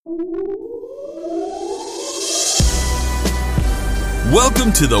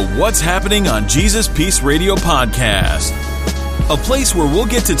Welcome to the What's Happening on Jesus Peace Radio podcast, a place where we'll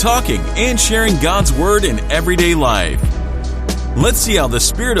get to talking and sharing God's Word in everyday life. Let's see how the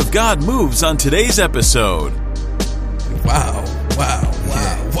Spirit of God moves on today's episode. Wow.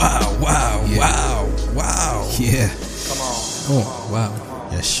 Yeah. Come on. Oh, wow.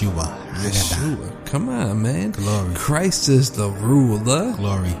 Yeshua. Come on, man. Glory. Christ is the ruler.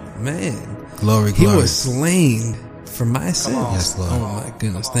 Glory. Man. Glory. He was slain for my sins. Yes, Lord. Oh, my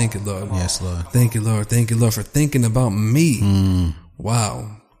goodness. Thank you, Lord. Yes, Lord. Thank you, Lord. Thank you, Lord, for thinking about me.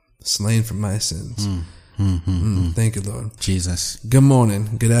 Wow. Slain for my sins. Thank you, Lord. Jesus. Good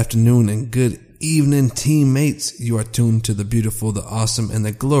morning, good afternoon, and good evening, teammates. You are tuned to the beautiful, the awesome, and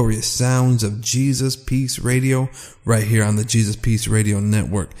the glorious sounds of Jesus Peace Radio right here on the Jesus Peace Radio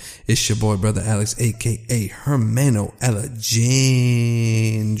Network. It's your boy, Brother Alex, a.k.a. Hermano Alejandro.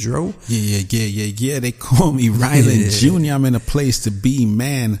 Yeah. They call me Ryland Jr. I'm in a place to be,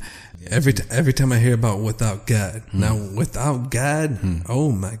 man. Every time I hear about without God. Now, without God,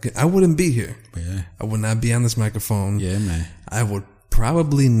 oh my God, I wouldn't be here. Yeah. I would not be on this microphone. Yeah, man. I would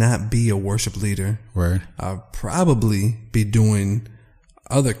probably not be a worship leader. Word. I'll probably be doing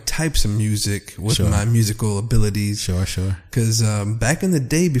other types of music with my musical abilities. Sure. Cause, back in the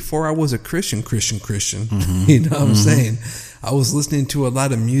day before I was a Christian, you know what I'm saying? I was listening to a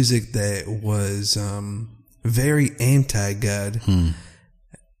lot of music that was, very anti-God.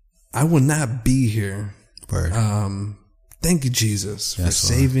 I would not be here. Word. Thank you, Jesus, for Lord.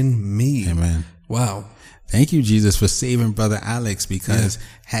 saving me. Amen. Wow. Thank you, Jesus, for saving Brother Alex, because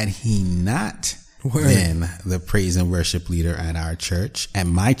had he not been the praise and worship leader at our church, at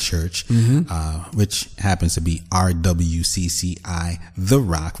my church, which happens to be RWCCI, The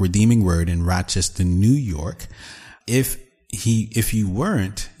Rock, Redeeming Word in Rochester, New York, if you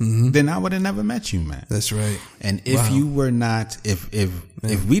weren't, then I would have never met you, man. That's right. And if you were not, if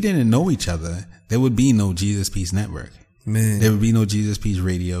we didn't know each other, there would be no Jesus Peace Network. Man. There would be no Jesus Peace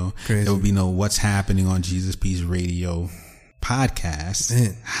Radio. Crazy. There would be no What's Happening on Jesus Peace Radio podcast.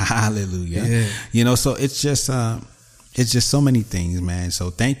 Man. Hallelujah. Yeah. You know, so it's just so many things, man.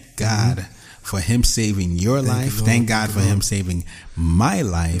 So thank God for him saving your life. Thank God for him saving my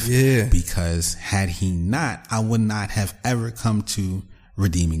life. Yeah. Because had he not, I would not have ever come to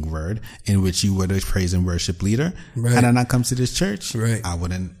Redeeming Word, in which you were the praise and worship leader. Right. Had I not come to this church, we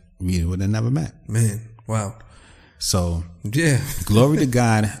would have never met. Man. Wow. So, yeah, glory to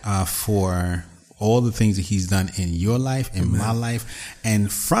God for all the things that he's done in your life, in my life.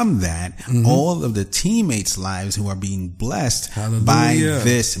 And from that, all of the teammates' lives who are being blessed by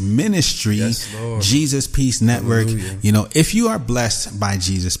this ministry, Jesus Peace Network. Hallelujah. You know, if you are blessed by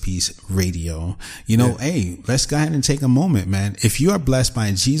Jesus Peace Radio, you know, hey, let's go ahead and take a moment, man. If you are blessed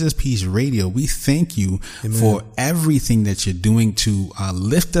by Jesus Peace Radio, we thank you for everything that you're doing to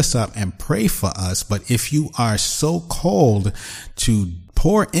lift us up and pray for us. But if you are so called to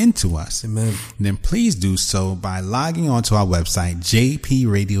pour into us, then please do so by logging onto our website,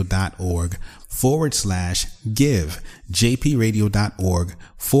 jpradio.org/give,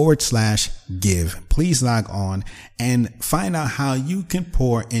 jpradio.org/give. Please log on and find out how you can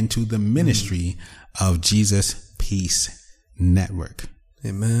pour into the ministry of Jesus Peace Network.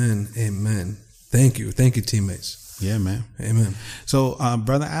 Amen. Thank you, teammates. Yeah, man. Amen. So,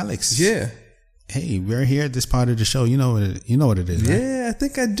 Brother Alex. Yeah. Hey, we're here at this part of the show. You know what it is, right? Yeah, I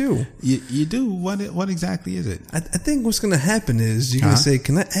think I do. You do? What exactly is it? I think what's going to happen is you're going to say,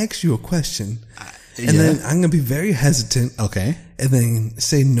 can I ask you a question? And then I'm going to be very hesitant. Okay. And then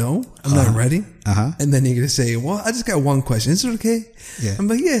say, no, I'm not ready. And then you're going to say, well, I just got one question. Is it okay? Yeah. I'm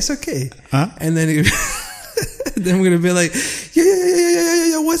like, yeah, it's okay. And then then we're going to be like,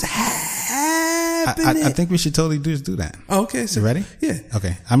 yeah, what's happening? I think we should totally do that. Oh, okay. So, you ready? Yeah.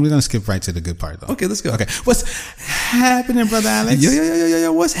 Okay. I'm going to skip right to the good part, though. Okay, let's go. Okay. What's happening, Brother Alex?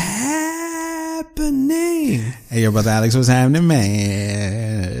 Yo, what's happening? Hey, yo, Brother Alex, what's happening,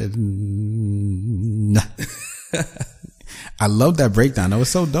 man? I love that breakdown. That was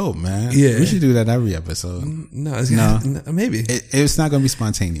so dope, man. Yeah. We should do that every episode. No, maybe. It's not going to be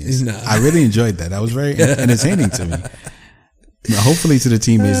spontaneous. No. I really enjoyed that. That was very entertaining to me. Hopefully to the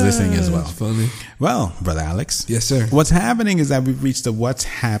teammates listening as well. That's funny. Well, Brother Alex. Yes, sir. What's happening is that we've reached the What's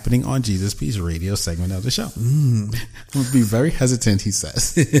Happening on Jesus Peace Radio segment of the show. We'll be very hesitant, he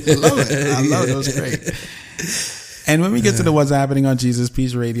says. I love it. It was great. And when we get to the What's Happening on Jesus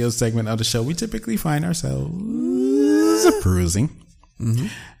Peace Radio segment of the show, we typically find ourselves perusing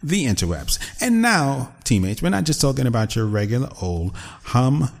the interwebs. And now, teammates, we're not just talking about your regular old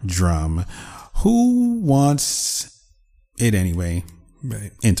humdrum who wants it anyway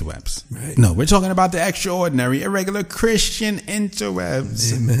Right. interwebs. Right. No, we're talking about the extraordinary, irregular Christian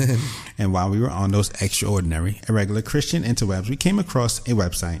interwebs. Amen. And while we were on those extraordinary, irregular Christian interwebs, we came across a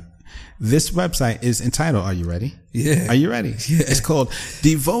website. This website is entitled, are you ready? Yeah. Are you ready? Yeah. It's called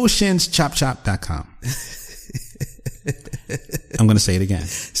devotionschopchop.com. I'm going to say it again.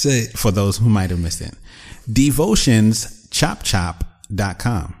 Say it. For those who might have missed it.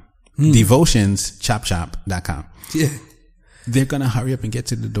 Devotionschopchop.com. Devotionschopchop.com. Yeah. They're going to hurry up and get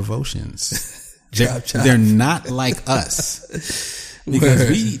to the devotions. Chop, chop. They're not like us. Because Word.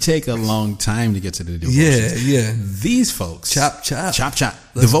 we take a long time to get to the devotions. Yeah. These folks. Chop, chop. Chop, chop.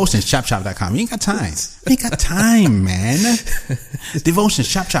 Devotionschopchop.com. You ain't got time. You ain't got time, man.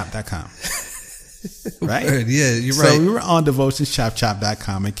 Devotionschopchop.com. Right? Word. Yeah, you're right. So we were on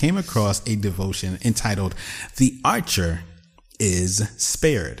devotionschopchop.com and came across a devotion entitled "The Archer is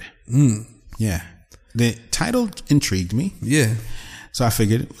Spared." Yeah. The title intrigued me. Yeah. So I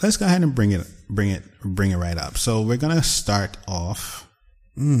figured, let's go ahead and bring it right up. So we're going to start off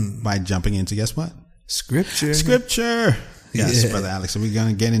by jumping into, guess what? Scripture. Yes, Yeah. Brother Alex. So we're going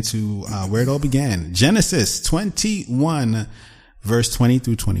to get into where it all began. Genesis 21, verse 20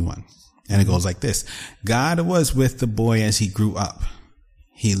 through 21. And it goes like this. God was with the boy as he grew up.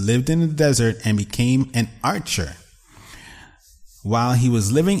 He lived in the desert and became an archer. While he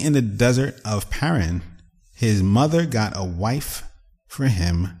was living in the desert of Paran, his mother got a wife for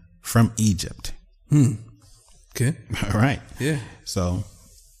him from Egypt. Okay. All right. Yeah. So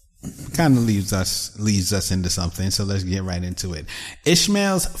kind of leads us into something. So let's get right into it.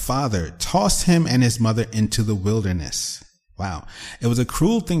 Ishmael's father tossed him and his mother into the wilderness. Wow. It was a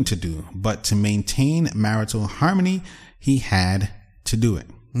cruel thing to do, but to maintain marital harmony, he had to do it.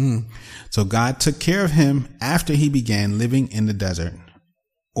 So God took care of him after he began living in the desert,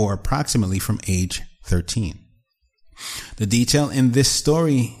 or approximately from age 13. The detail in this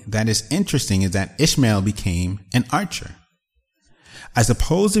story that is interesting is that Ishmael became an archer. I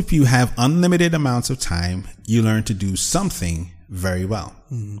suppose if you have unlimited amounts of time, you learn to do something very well.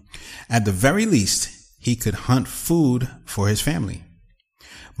 At the very least, he could hunt food for his family.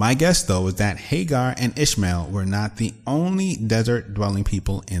 My guess, though, is that Hagar and Ishmael were not the only desert-dwelling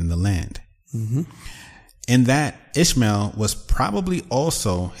people in the land. In that, Ishmael was probably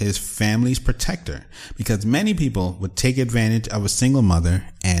also his family's protector, because many people would take advantage of a single mother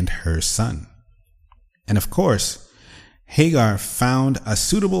and her son. And of course, Hagar found a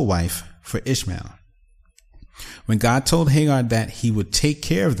suitable wife for Ishmael. When God told Hagar that he would take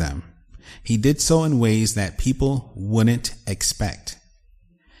care of them, he did so in ways that people wouldn't expect.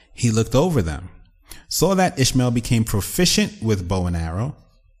 He looked over them, saw that Ishmael became proficient with bow and arrow,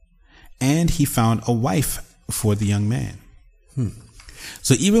 and he found a wife for the young man.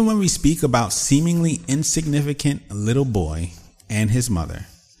 So even when we speak about seemingly insignificant little boy and his mother,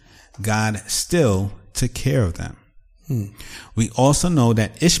 God still took care of them. We also know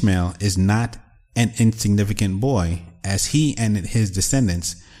that Ishmael is not an insignificant boy, as he and his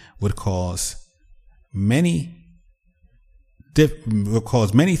descendants would cause many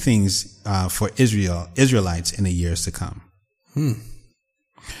things for Israelites in the years to come.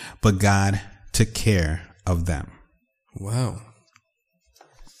 But God took care of them. Wow.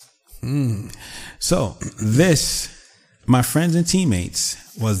 So this, my friends and teammates,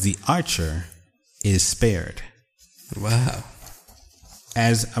 was the archer is spared. Wow.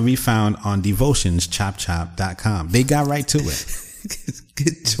 As we found on devotionschopchop.com. They got right to it.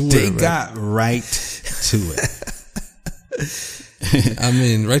 Get to They it. got right to it. I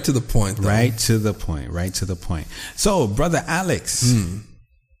mean, right to the point, though. Right to the point. So, Brother Alex,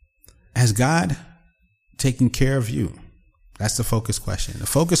 has God taken care of you? That's the focus question. The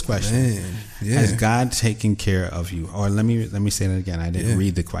focus question. Man, yeah. Has God taken care of you? Or let me say that again. I didn't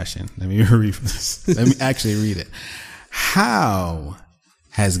read the question. Let me actually read it. How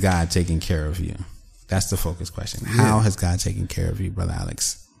has God taken care of you? That's the focus question. How has God taken care of you, Brother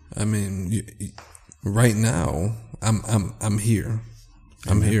Alex? I mean, right now, I'm here.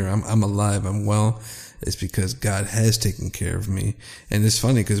 I'm here. I'm alive. I'm well. It's because God has taken care of me. And it's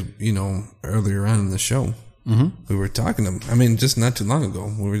funny because, earlier on in the show, we were talking, just not too long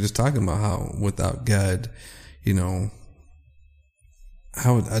ago, we were just talking about how without God,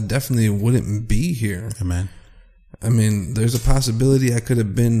 how I definitely wouldn't be here. Amen. I mean, there's a possibility I could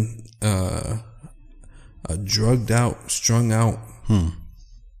have been a drugged out, strung out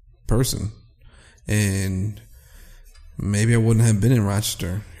person. And maybe I wouldn't have been in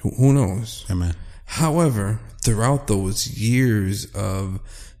Rochester. Who knows? Amen. However, throughout those years of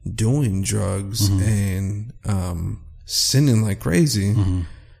doing drugs and sinning like crazy,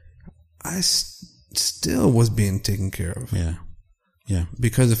 I still was being taken care of. Yeah. Yeah.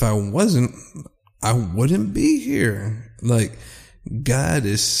 Because if I wasn't, I wouldn't be here. Like, God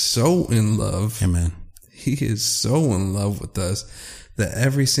is so in love. Amen. He is so in love with us that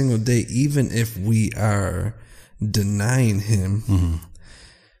every single day, even if we are denying him,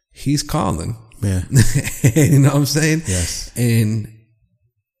 he's calling. Yeah. You know what I'm saying? Yes. And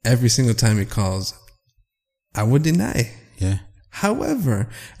every single time he calls, I would deny. Yeah. However,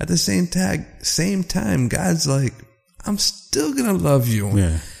 at the same time, God's like, I'm still going to love you.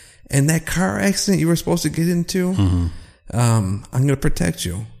 Yeah. And that car accident you were supposed to get into, I'm going to protect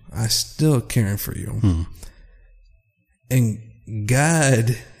you. I still caring for you. And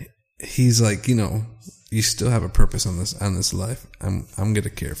God, he's like, you know, you still have a purpose on this life. I'm going to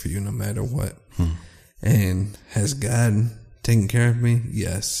care for you no matter what. And has God taken care of me?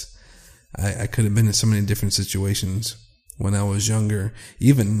 Yes. I could have been in so many different situations when I was younger.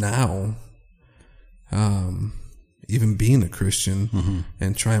 Even now, even being a Christian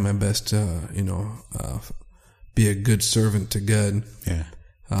and trying my best to, you know, be a good servant to God. Yeah.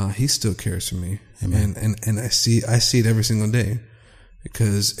 He still cares for me. Amen. And I see it every single day,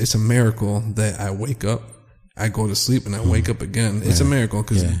 because it's a miracle that I wake up, I go to sleep, and I wake up again. It's a miracle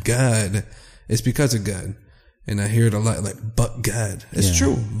because God, it's because of God. And I hear it a lot, like, but God. It's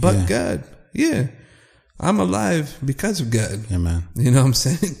true. But God. Yeah. I'm alive because of God. Amen. You know what I'm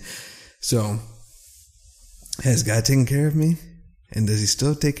saying? So, has God taken care of me? And does he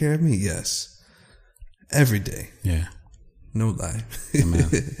still take care of me? Yes. Every day. Yeah. No lie. Amen.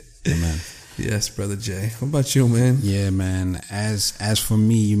 Amen. Yes, Brother Jay. What about you, man? Yeah, man. As for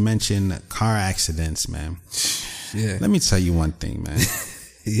me, you mentioned car accidents, man. Yeah. Let me tell you one thing, man.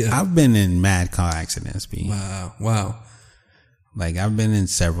 Yeah. I've been in mad car accidents, B. Wow. Like, I've been in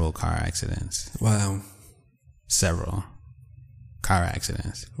several car accidents. Wow. Several car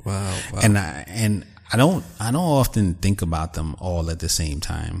accidents. Wow. And I don't often think about them all at the same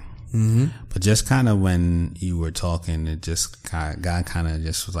time. But just kind of when you were talking, it just God kind of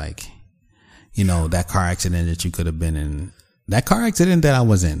just was like, you know, that car accident that you could have been in, that car accident that I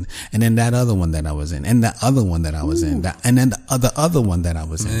was in, and then that other one that I was in, and the other one that I was in, and then the other one that I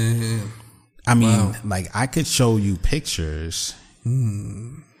was in. I mean, like, I could show you pictures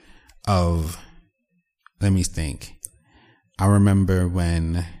of, let me think. I remember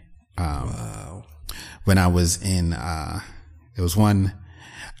when I was in, it was one,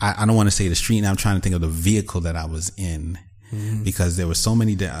 I don't want to say the street, and I'm trying to think of the vehicle that I was in, because there were so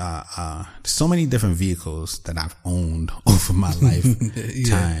many different vehicles that I've owned over my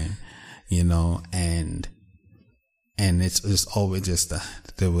lifetime, you know, and it's always just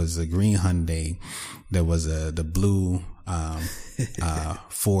there was a green Hyundai, there was the blue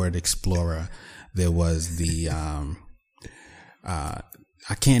Ford Explorer, there was the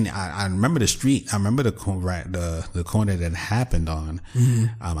I remember the street. I remember the corner that it happened on.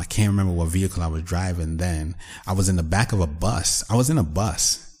 I can't remember what vehicle I was driving then. I was in the back of a bus. I was in a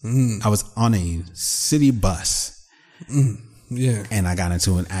bus. I was on a city bus. Yeah. And I got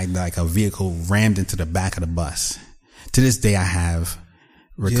into a vehicle rammed into the back of the bus. To this day, I have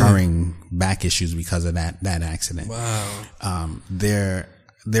recurring back issues because of that accident. Wow. There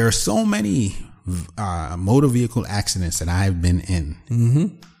are so many motor vehicle accidents that I've been in.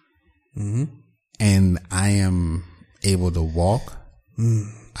 And I am able to walk.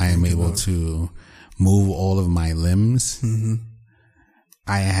 I am able to move all of my limbs.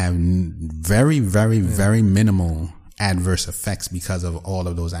 I have very, very, very minimal adverse effects because of all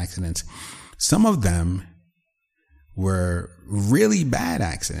of those accidents. Some of them were really bad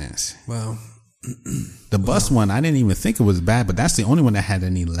accidents. Wow. The bus one, I didn't even think it was bad, but that's the only one that had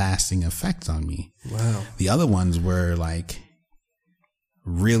any lasting effects on me. Wow. The other ones were like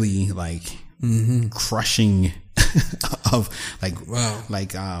really like crushing of like,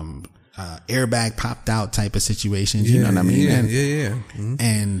 airbag popped out type of situations. You know what I mean? Yeah.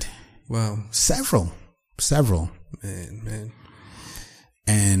 And wow. Several. Man.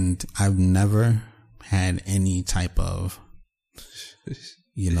 And I've never had any type of,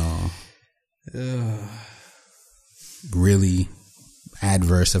 you know, really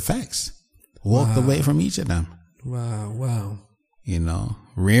adverse effects. Walked away from each of them. Wow. You know,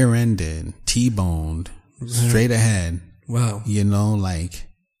 rear-ended, T-boned, straight ahead. Wow. You know, like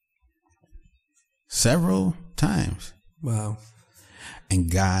several times. Wow. And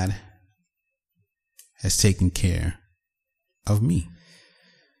God has taken care of me.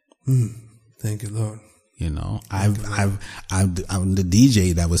 Thank you, Lord. You know, I'm the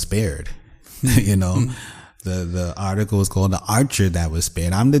DJ that was spared. You know, the article is called The Archer That Was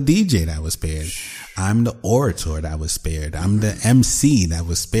Spared. I'm the DJ that was spared. I'm the orator that was spared. I'm the MC that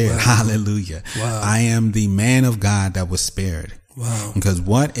was spared. Wow. Hallelujah. Wow. I am the man of God that was spared. Wow. Because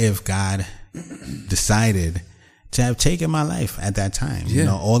what if God decided to have taken my life at that time?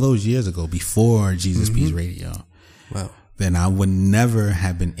 Yeah. All those years ago, before Jesus Peace Radio. Wow. Then I would never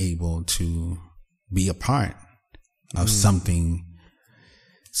have been able to be a part of something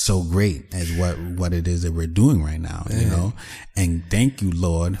so great as what it is that we're doing right now, and thank you,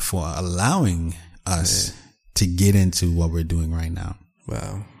 Lord, for allowing us to get into what we're doing right now.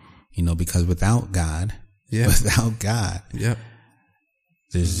 Wow. Because without God, Yep.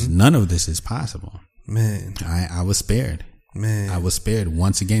 there's none of this is possible. Man. I was spared. Man. I was spared.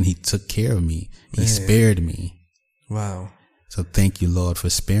 Once again, he took care of me. He spared me. Wow. So thank you, Lord, for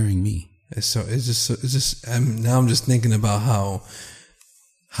sparing me. It's just, now I'm just thinking about how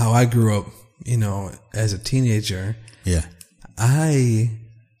I grew up, as a teenager. Yeah. I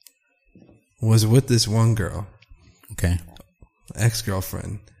was with this one girl. Okay.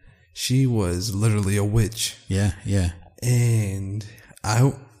 Ex-girlfriend. She was literally a witch. Yeah. Yeah. And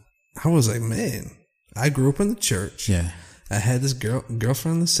I was like, man, I grew up in the church. Yeah. I had this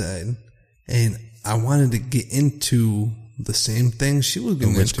girlfriend on the side, and I wanted to get into the same thing she was getting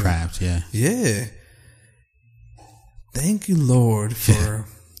into. Witchcraft, yeah. Yeah. Thank you, Lord, for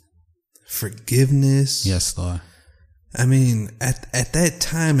forgiveness. Yes, Lord. I mean, at that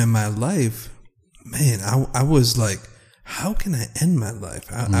time in my life, man, I was like, how can I end my life?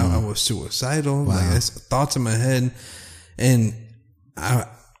 I was suicidal. Wow. Like, that's thoughts in my head. And I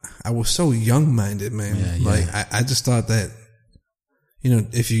was so young-minded, man. Yeah. Like, I just thought that,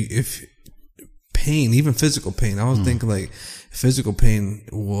 if pain, even physical pain, I was thinking like physical pain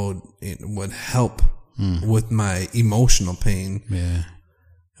would help with my emotional pain. Yeah.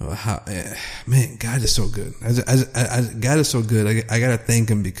 Man, God is so good. God is so good. I gotta thank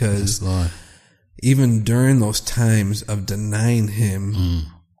him because even during those times of denying him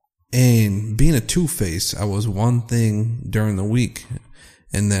and being a two-face, I was one thing during the week,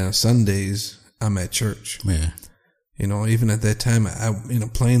 and then on Sundays I'm at church. Yeah. Even at that time, I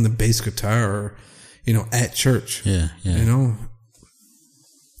playing the bass guitar or, at church. Yeah. Yeah.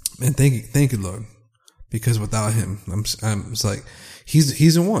 And thank you, Lord, because without him, it's like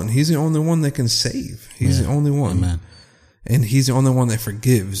he's the one. He's the only one that can save. He's the only one. Amen. And he's the only one that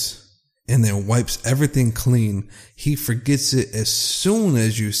forgives and then wipes everything clean. He forgets it as soon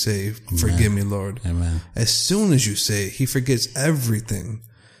as you say, "Forgive me, Lord." Amen. As soon as you say it, he forgets everything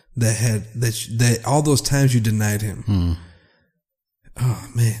that all those times you denied him. Oh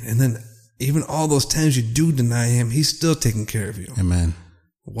man. And then even all those times you do deny him, he's still taking care of you. Amen.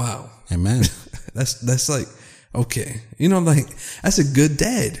 Wow. Amen. That's like, okay. Like, that's a good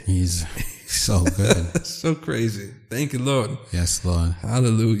dad. He's so good. That's so crazy. Thank you, Lord. Yes, Lord.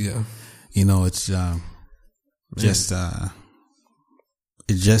 Hallelujah. It's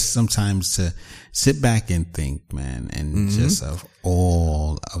just sometimes to sit back and think, man, and just of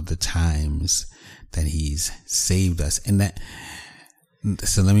all of the times that he's saved us. And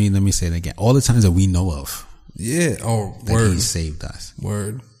so let me say it again. All the times that we know of. Yeah. Oh, that word. he saved us.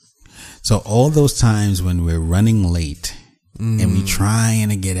 Word. So all those times when we're running late and we trying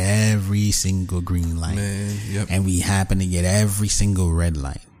to get every single green light, man, yep. and we happen to get every single red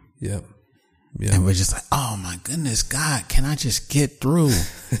light. Yep. And we're just like, oh my goodness, God, can I just get through?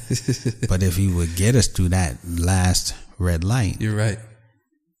 But if he would get us through that last red light, you're right.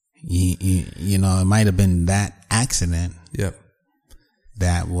 It might have been that accident. Yep.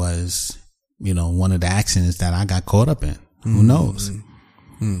 That was, one of the accidents that I got caught up in. Who knows?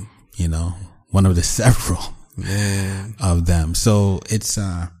 One of the several of them. So it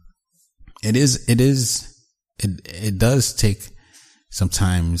does take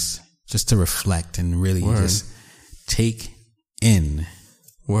sometimes just to reflect and really just take in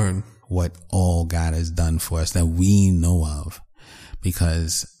what all God has done for us that we know of,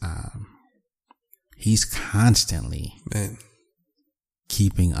 because he's constantly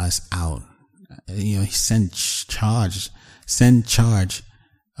keeping us out. He sent charge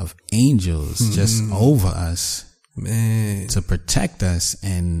of angels just over us, to protect us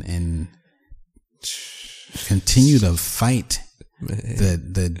and continue to fight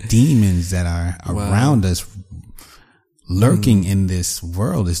the demons that are around us, lurking in this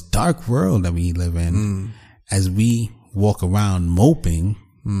world, this dark world that we live in. As we walk around moping,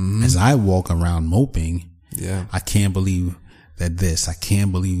 as I walk around moping, I can't believe that this, I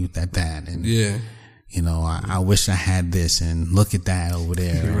can't believe that, and I wish I had this, and look at that over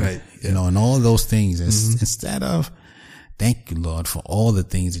there, right? And all those things. Instead of, thank you, Lord, for all the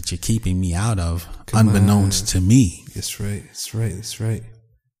things that you're keeping me out of, unbeknownst to me. That's right. That's right. That's right.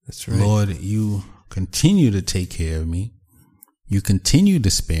 That's right. Lord, you continue to take care of me. You continue to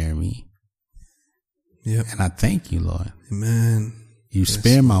spare me. Yep. And I thank you, Lord. Amen. You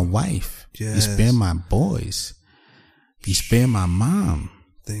spare my wife. Yes. You spare my boys. You spare my mom.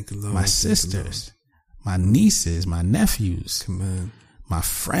 Thank you, Lord. My sisters, my nieces, my nephews, Amen. my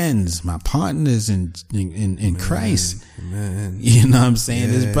friends, my partners in Christ. Amen. You know what I'm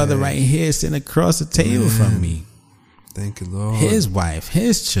saying? This brother right here sitting across the table from me. Thank you, Lord. His wife,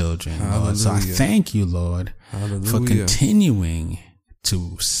 his children, Lord. So I thank you, Lord, for continuing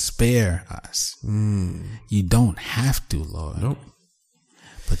to spare us. You don't have to, Lord. Nope.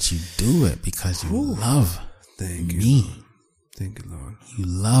 But you do it because you love Thank you, me. Lord. Thank you, Lord. You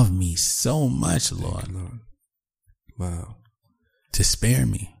love me so much, Lord. Thank you, Lord. Wow. To spare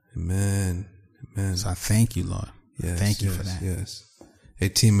me. Amen. Amen. So I thank you, Lord. Yes, thank you for that. Yes. Hey,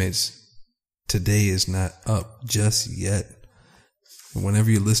 teammates, today is not up just yet. Whenever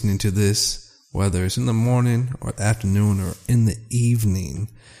you're listening to this, whether it's in the morning or afternoon or in the evening,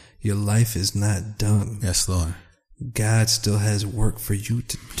 your life is not done. Yes, Lord. God still has work for you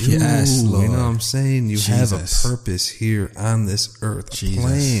to do. Yes, Lord. You know what I'm saying? You have a purpose here on this earth, a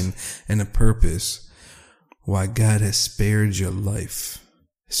plan and a purpose why God has spared your life.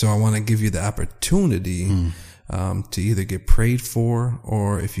 So I want to give you the opportunity to either get prayed for,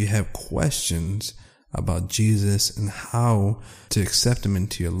 or if you have questions about Jesus and how to accept him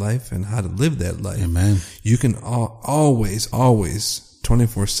into your life and how to live that life. Amen. You can always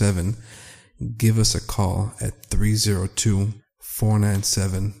 24/7 give us a call at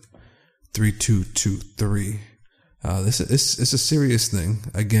 302-497-3223. It's a serious thing.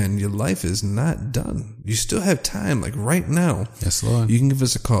 Again, your life is not done. You still have time, like right now. Yes, Lord. You can give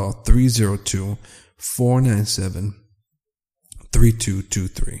us a call,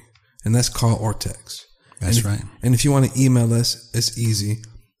 302-497-3223. And that's call or text. That's right. And if you want to email us, it's easy.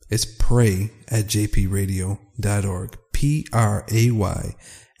 It's pray@jpradio.org.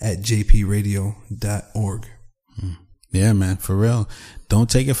 pray@jpradio.org. Yeah, man, for real. Don't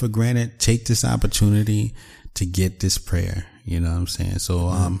take it for granted. Take this opportunity to get this prayer. You know what I'm saying?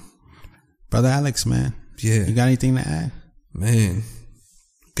 So, Brother Alex, man. Yeah. You got anything to add? Man,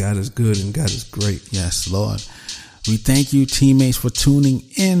 God is good and God is great. Yes, Lord. We thank you, teammates, for tuning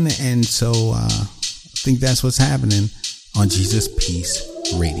in. And so, I think that's what's happening on Jesus Peace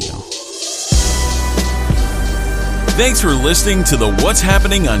Radio. Thanks for listening to the What's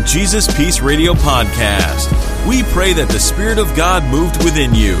Happening on Jesus Peace Radio podcast. We pray that the Spirit of God moved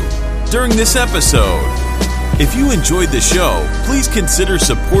within you during this episode. If you enjoyed the show, please consider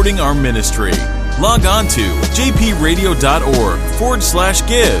supporting our ministry. Log on to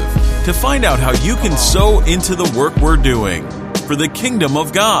jpradio.org/give to find out how you can sow into the work we're doing for the kingdom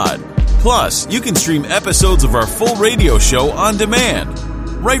of God. Plus, you can stream episodes of our full radio show on demand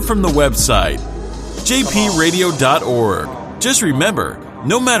right from the website, jpradio.org. Just remember,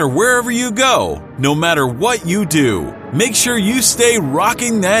 no matter wherever you go, no matter what you do, make sure you stay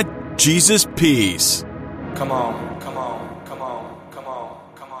rocking that Jesus peace. Come on, come on, come on.